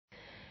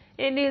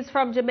In news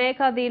from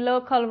Jamaica, the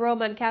local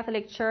Roman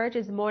Catholic Church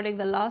is mourning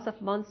the loss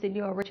of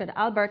Monsignor Richard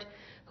Albert,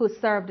 who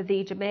served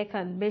the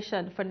Jamaican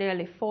mission for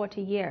nearly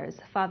 40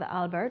 years. Father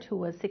Albert, who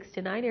was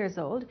 69 years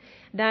old,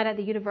 died at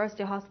the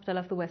University Hospital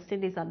of the West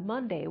Indies on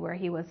Monday, where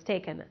he was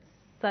taken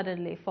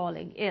suddenly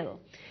falling ill.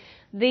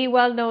 The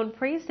well-known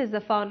priest is the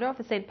founder of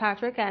the St.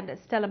 Patrick and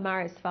Stella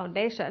Maris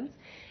Foundations.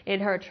 In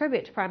her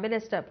tribute, Prime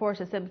Minister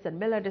Portia Simpson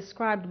Miller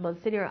described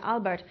Monsignor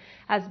Albert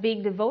as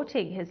being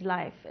devoting his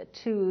life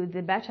to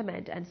the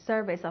betterment and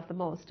service of the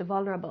most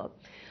vulnerable.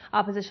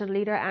 Opposition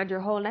leader Andrew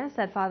Holness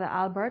said Father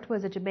Albert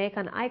was a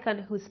Jamaican icon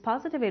whose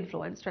positive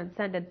influence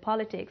transcended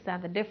politics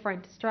and the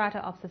different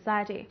strata of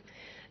society.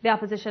 The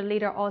opposition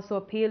leader also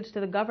appealed to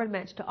the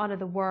government to honor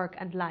the work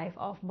and life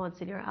of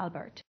Monsignor Albert.